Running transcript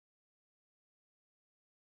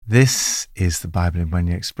This is the Bible in 1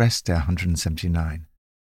 Year Express, Day 179.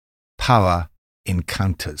 Power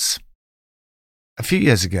Encounters. A few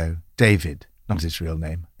years ago, David, not his real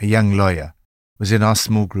name, a young lawyer, was in our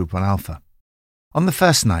small group on Alpha. On the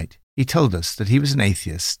first night, he told us that he was an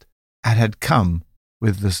atheist and had come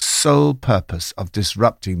with the sole purpose of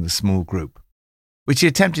disrupting the small group, which he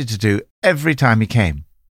attempted to do every time he came.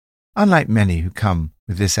 Unlike many who come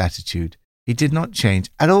with this attitude, he did not change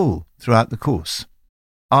at all throughout the course.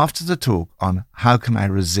 After the talk on how can I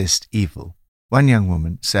resist evil, one young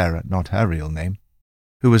woman, Sarah, not her real name,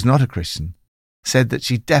 who was not a Christian, said that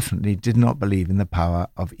she definitely did not believe in the power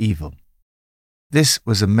of evil. This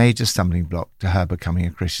was a major stumbling block to her becoming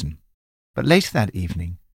a Christian. But later that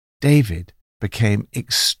evening, David became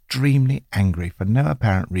extremely angry for no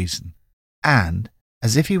apparent reason, and,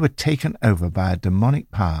 as if he were taken over by a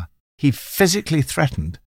demonic power, he physically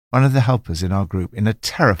threatened one of the helpers in our group in a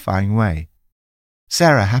terrifying way.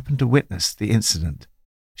 Sarah happened to witness the incident.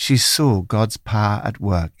 She saw God's power at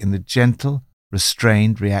work in the gentle,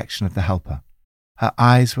 restrained reaction of the helper. Her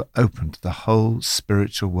eyes were opened to the whole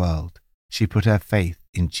spiritual world. She put her faith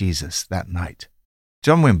in Jesus that night.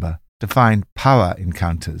 John Wimber defined power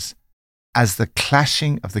encounters as the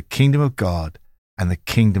clashing of the kingdom of God and the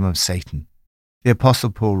kingdom of Satan. The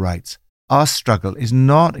Apostle Paul writes, "Our struggle is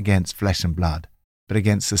not against flesh and blood, but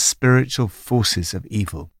against the spiritual forces of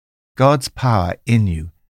evil." God's power in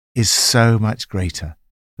you is so much greater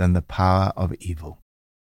than the power of evil.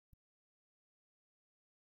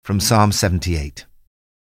 From Psalm 78.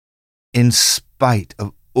 In spite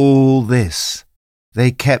of all this,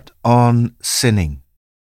 they kept on sinning.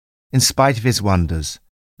 In spite of his wonders,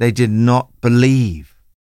 they did not believe.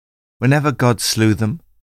 Whenever God slew them,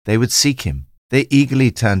 they would seek him. They eagerly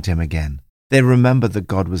turned to him again. They remembered that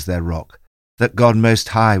God was their rock, that God Most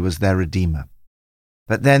High was their Redeemer.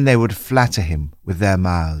 But then they would flatter him with their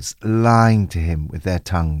mouths, lying to him with their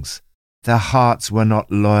tongues. Their hearts were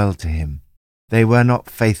not loyal to him. They were not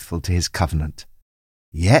faithful to his covenant.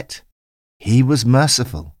 Yet he was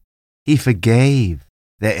merciful. He forgave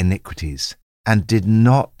their iniquities and did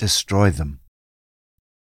not destroy them.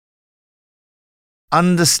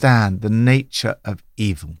 Understand the nature of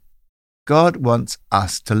evil. God wants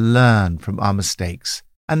us to learn from our mistakes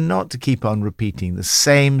and not to keep on repeating the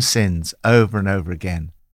same sins over and over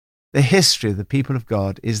again. The history of the people of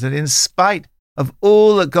God is that in spite of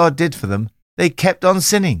all that God did for them, they kept on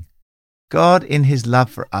sinning. God, in his love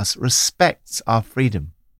for us, respects our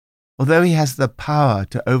freedom. Although he has the power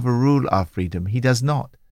to overrule our freedom, he does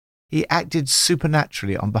not. He acted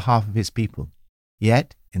supernaturally on behalf of his people.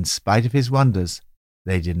 Yet, in spite of his wonders,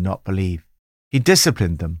 they did not believe. He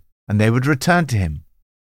disciplined them, and they would return to him.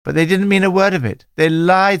 But they didn't mean a word of it. They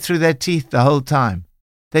lied through their teeth the whole time.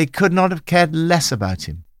 They could not have cared less about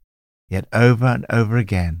him. Yet over and over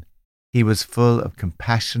again, he was full of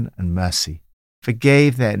compassion and mercy,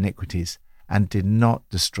 forgave their iniquities, and did not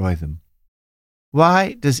destroy them.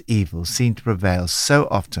 Why does evil seem to prevail so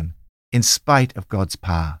often in spite of God's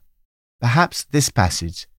power? Perhaps this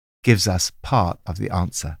passage gives us part of the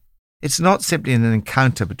answer. It's not simply an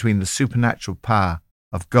encounter between the supernatural power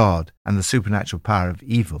of God and the supernatural power of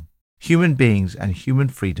evil. Human beings and human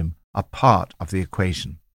freedom are part of the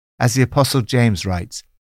equation. As the Apostle James writes,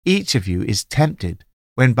 each of you is tempted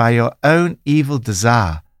when by your own evil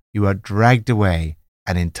desire you are dragged away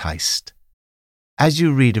and enticed. As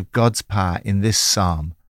you read of God's power in this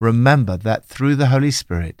psalm, remember that through the Holy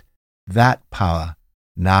Spirit, that power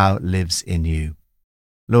now lives in you.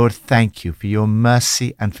 Lord, thank you for your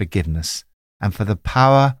mercy and forgiveness, and for the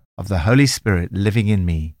power of the Holy Spirit living in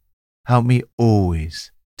me. Help me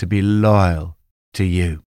always to be loyal to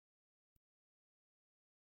you.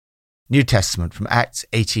 New Testament from Acts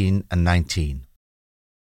 18 and 19.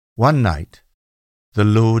 One night, the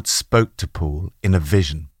Lord spoke to Paul in a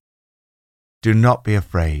vision. Do not be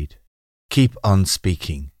afraid. Keep on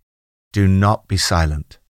speaking. Do not be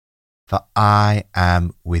silent, for I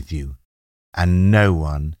am with you, and no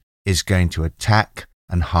one is going to attack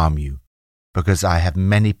and harm you, because I have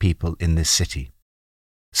many people in this city.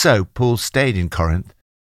 So Paul stayed in Corinth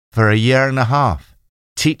for a year and a half,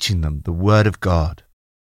 teaching them the word of God.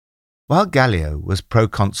 While Gallio was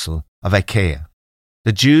proconsul of Achaia,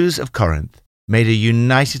 the Jews of Corinth made a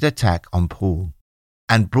united attack on Paul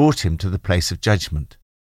and brought him to the place of judgment.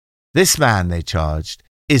 This man, they charged,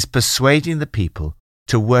 is persuading the people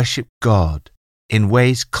to worship God in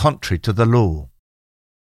ways contrary to the law.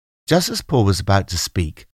 Just as Paul was about to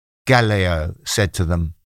speak, Gallio said to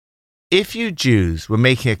them, If you Jews were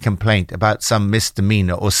making a complaint about some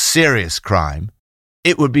misdemeanor or serious crime,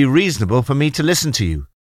 it would be reasonable for me to listen to you.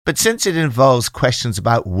 But since it involves questions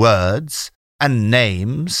about words and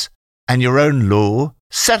names and your own law.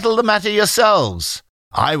 Settle the matter yourselves.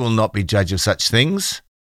 I will not be judge of such things."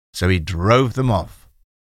 So he drove them off.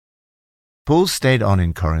 Paul stayed on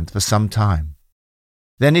in Corinth for some time.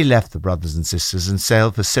 Then he left the brothers and sisters and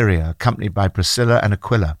sailed for Syria, accompanied by Priscilla and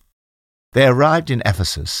Aquila. They arrived in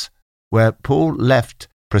Ephesus, where Paul left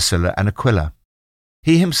Priscilla and Aquila.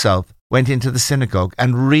 He himself went into the synagogue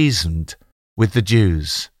and reasoned with the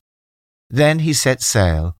Jews. Then he set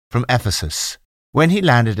sail from Ephesus. When he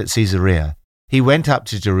landed at Caesarea, he went up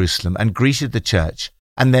to Jerusalem and greeted the church,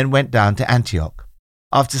 and then went down to Antioch.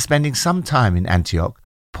 After spending some time in Antioch,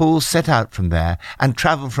 Paul set out from there and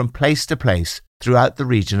travelled from place to place throughout the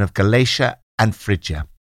region of Galatia and Phrygia,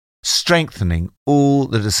 strengthening all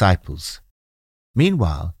the disciples.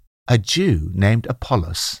 Meanwhile, a Jew named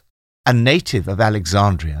Apollos, a native of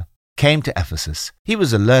Alexandria, came to Ephesus. He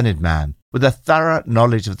was a learned man with a thorough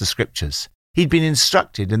knowledge of the Scriptures. He'd been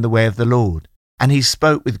instructed in the way of the Lord, and he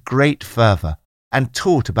spoke with great fervour and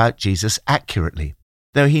taught about Jesus accurately,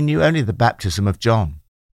 though he knew only the baptism of John.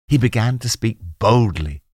 He began to speak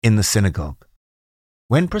boldly in the synagogue.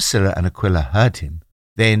 When Priscilla and Aquila heard him,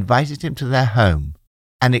 they invited him to their home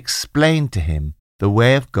and explained to him the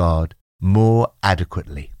way of God more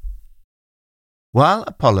adequately. While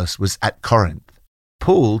Apollos was at Corinth,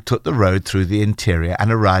 Paul took the road through the interior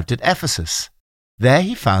and arrived at Ephesus. There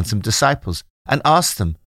he found some disciples and asked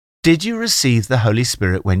them, "Did you receive the Holy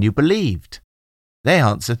Spirit when you believed?" They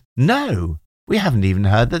answered, "No, we haven't even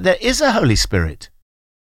heard that there is a Holy Spirit."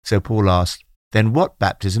 So Paul asked, "Then what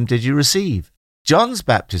baptism did you receive?" "John's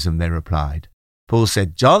baptism," they replied. Paul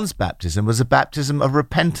said John's baptism was a baptism of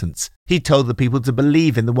repentance. He told the people to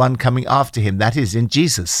believe in the one coming after him, that is, in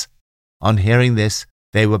Jesus. On hearing this,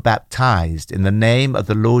 they were baptized in the name of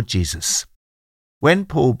the Lord Jesus. When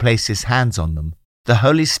Paul placed his hands on them, the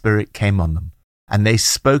Holy Spirit came on them, and they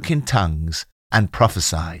spoke in tongues and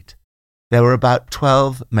prophesied. There were about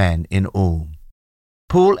 12 men in all.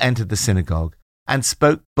 Paul entered the synagogue and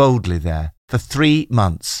spoke boldly there for 3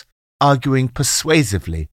 months, arguing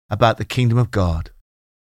persuasively about the kingdom of God.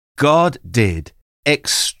 God did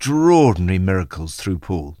extraordinary miracles through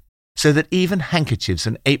Paul, so that even handkerchiefs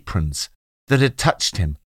and aprons that had touched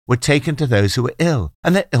him were taken to those who were ill,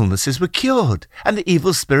 and their illnesses were cured, and the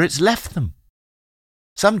evil spirits left them.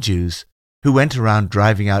 Some Jews who went around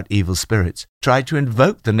driving out evil spirits tried to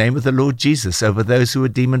invoke the name of the Lord Jesus over those who were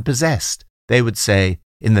demon-possessed. They would say,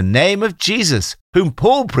 "In the name of Jesus, whom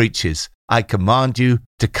Paul preaches, I command you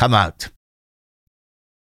to come out."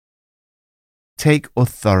 Take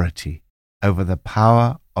authority over the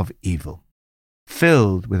power of evil.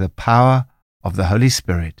 Filled with the power of the Holy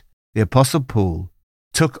Spirit, the Apostle Paul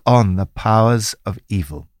took on the powers of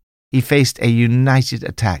evil. He faced a united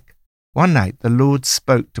attack. One night the Lord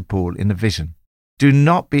spoke to Paul in a vision. "Do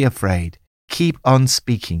not be afraid. Keep on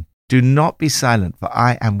speaking. Do not be silent, for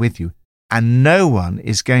I am with you, and no one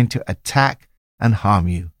is going to attack and harm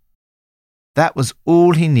you." That was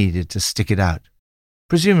all he needed to stick it out.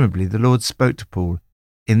 Presumably the Lord spoke to Paul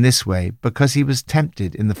in this way because he was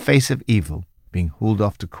tempted in the face of evil, being hauled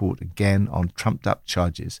off to court again on trumped-up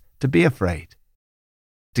charges, to be afraid,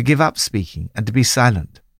 to give up speaking and to be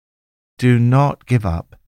silent. Do not give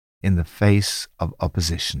up in the face of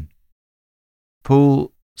opposition.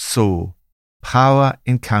 Paul saw power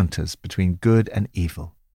encounters between good and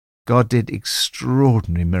evil. God did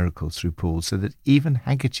extraordinary miracles through Paul, so that even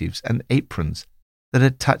handkerchiefs and aprons that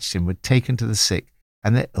had touched him were taken to the sick,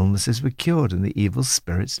 and their illnesses were cured, and the evil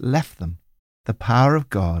spirits left them. The power of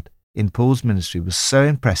God in Paul's ministry was so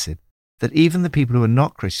impressive that even the people who were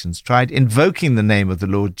not Christians tried invoking the name of the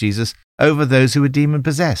Lord Jesus over those who were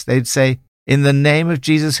demon-possessed. They'd say, "In the name of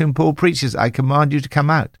Jesus whom Paul preaches, I command you to come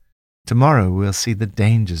out." Tomorrow we'll see the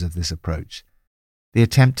dangers of this approach. The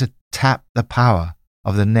attempt to tap the power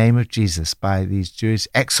of the name of Jesus by these Jewish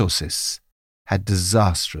exorcists had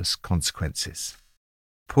disastrous consequences.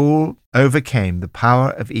 Paul overcame the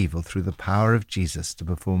power of evil through the power of Jesus to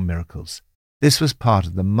perform miracles. This was part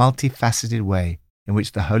of the multifaceted way in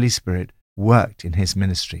which the Holy Spirit worked in his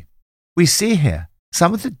ministry. We see here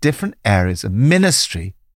some of the different areas of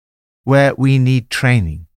ministry where we need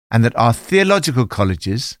training, and that our theological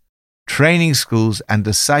colleges, training schools, and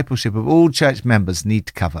discipleship of all church members need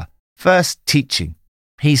to cover. First, teaching.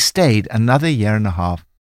 He stayed another 1.5 years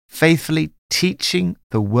faithfully teaching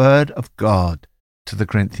the Word of God to the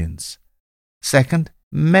Corinthians. Second,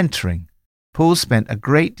 mentoring. Paul spent a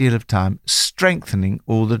great deal of time strengthening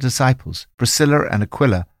all the disciples. Priscilla and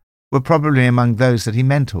Aquila were probably among those that he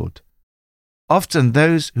mentored. Often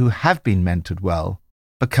those who have been mentored well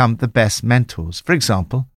become the best mentors. For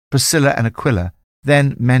example, Priscilla and Aquila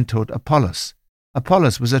then mentored Apollos.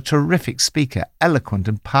 Apollos was a terrific speaker, eloquent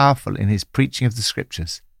and powerful in his preaching of the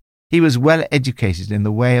Scriptures. He was well educated in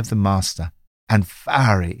the way of the Master and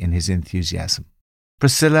fiery in his enthusiasm.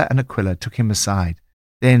 Priscilla and Aquila took him aside.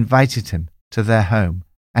 They invited him to their home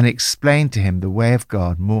and explained to him the way of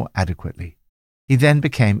God more adequately. He then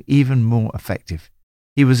became even more effective.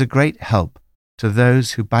 He was a great help to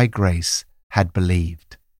those who by grace had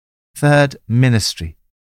believed. Third, ministry.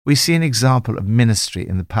 We see an example of ministry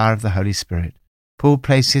in the power of the Holy Spirit. Paul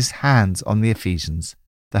placed his hands on the Ephesians.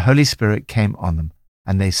 The Holy Spirit came on them,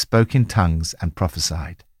 and they spoke in tongues and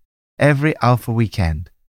prophesied. Every Alpha weekend,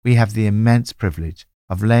 we have the immense privilege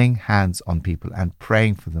of laying hands on people and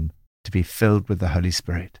praying for them to be filled with the Holy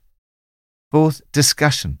Spirit. Fourth,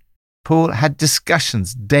 discussion. Paul had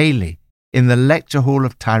discussions daily in the lecture hall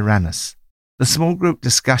of Tyrannus. The small group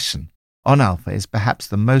discussion on Alpha is perhaps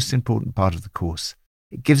the most important part of the course.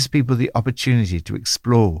 It gives people the opportunity to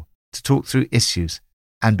explore, to talk through issues,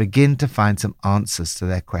 and begin to find some answers to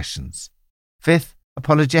their questions. Fifth,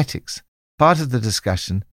 apologetics. Part of the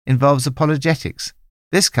discussion involves apologetics.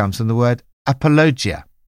 This comes from the word apologia,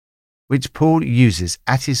 which Paul uses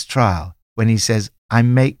at his trial when he says, I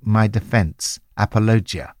make my defense,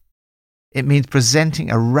 apologia. It means presenting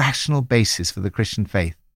a rational basis for the Christian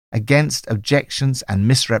faith against objections and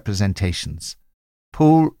misrepresentations.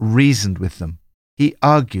 Paul reasoned with them. He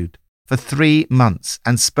argued for 3 months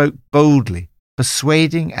and spoke boldly,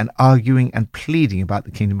 persuading and arguing and pleading about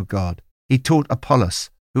the kingdom of God. He taught Apollos,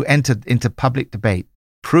 who entered into public debate,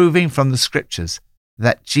 proving from the Scriptures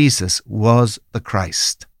that Jesus was the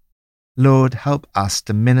Christ. Lord, help us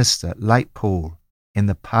to minister like Paul in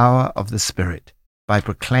the power of the Spirit by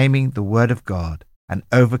proclaiming the word of God and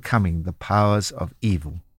overcoming the powers of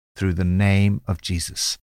evil through the name of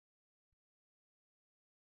Jesus.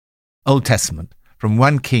 Old Testament, from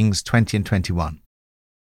 1 Kings 20 and 21.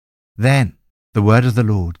 Then the word of the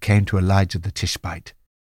Lord came to Elijah the Tishbite.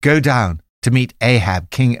 Go down to meet Ahab,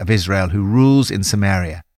 king of Israel, who rules in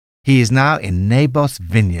Samaria. He is now in Naboth's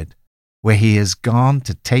vineyard, where he has gone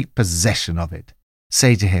to take possession of it.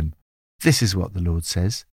 Say to him, this is what the Lord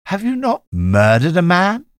says. Have you not murdered a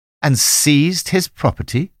man and seized his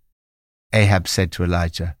property? Ahab said to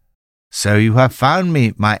Elijah, so you have found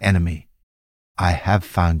me, my enemy. I have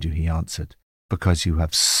found you, he answered, because you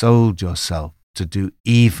have sold yourself to do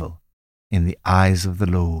evil in the eyes of the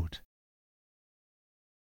Lord.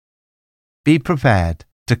 Be prepared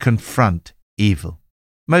to confront evil.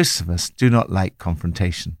 Most of us do not like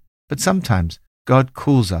confrontation, but sometimes God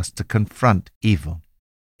calls us to confront evil.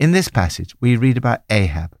 In this passage, we read about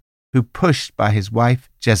Ahab, who, pushed by his wife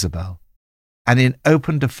Jezebel, and in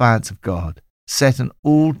open defiance of God, set an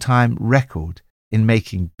all-time record in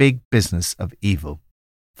making big business of evil.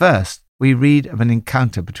 First, we read of an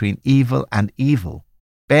encounter between evil and evil.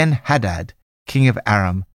 Ben-Hadad, king of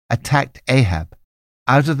Aram, attacked Ahab.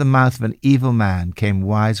 Out of the mouth of an evil man came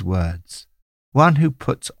wise words. One who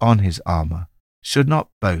puts on his armor should not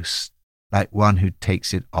boast like one who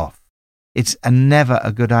takes it off. It's never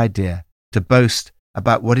a good idea to boast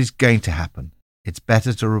about what is going to happen. It's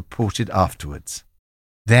better to report it afterwards.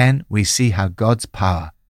 Then we see how God's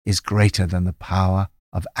power is greater than the power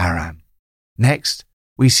of Aram. Next,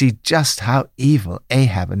 we see just how evil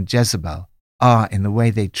Ahab and Jezebel are in the way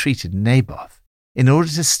they treated Naboth. In order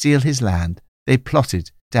to steal his land, they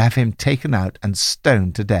plotted to have him taken out and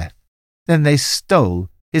stoned to death. Then they stole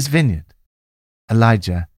his vineyard.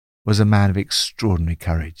 Elijah was a man of extraordinary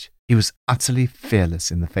courage. He was utterly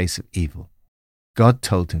fearless in the face of evil. God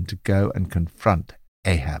told him to go and confront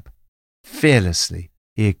Ahab. Fearlessly,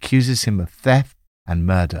 he accuses him of theft and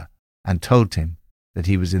murder and told him that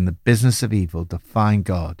he was in the business of evil, defying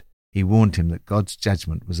God. He warned him that God's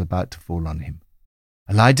judgment was about to fall on him.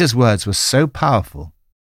 Elijah's words were so powerful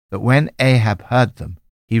that when Ahab heard them,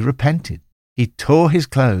 he repented. He tore his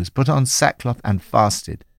clothes, put on sackcloth and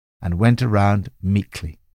fasted, and went around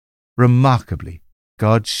meekly. Remarkably,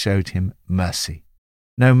 God showed him mercy.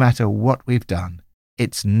 No matter what we've done,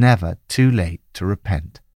 it's never too late to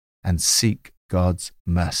repent and seek God's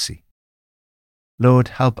mercy. Lord,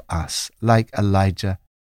 help us, like Elijah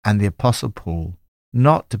and the Apostle Paul,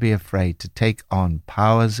 not to be afraid to take on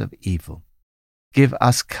powers of evil. Give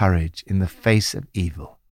us courage in the face of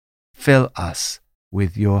evil. Fill us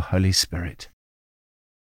with your Holy Spirit.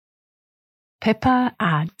 Pippa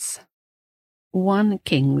adds 1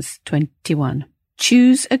 Kings 21.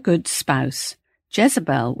 Choose a good spouse.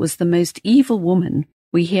 Jezebel was the most evil woman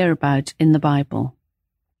we hear about in the Bible.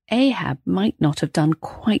 Ahab might not have done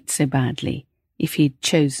quite so badly if he'd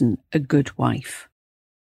chosen a good wife.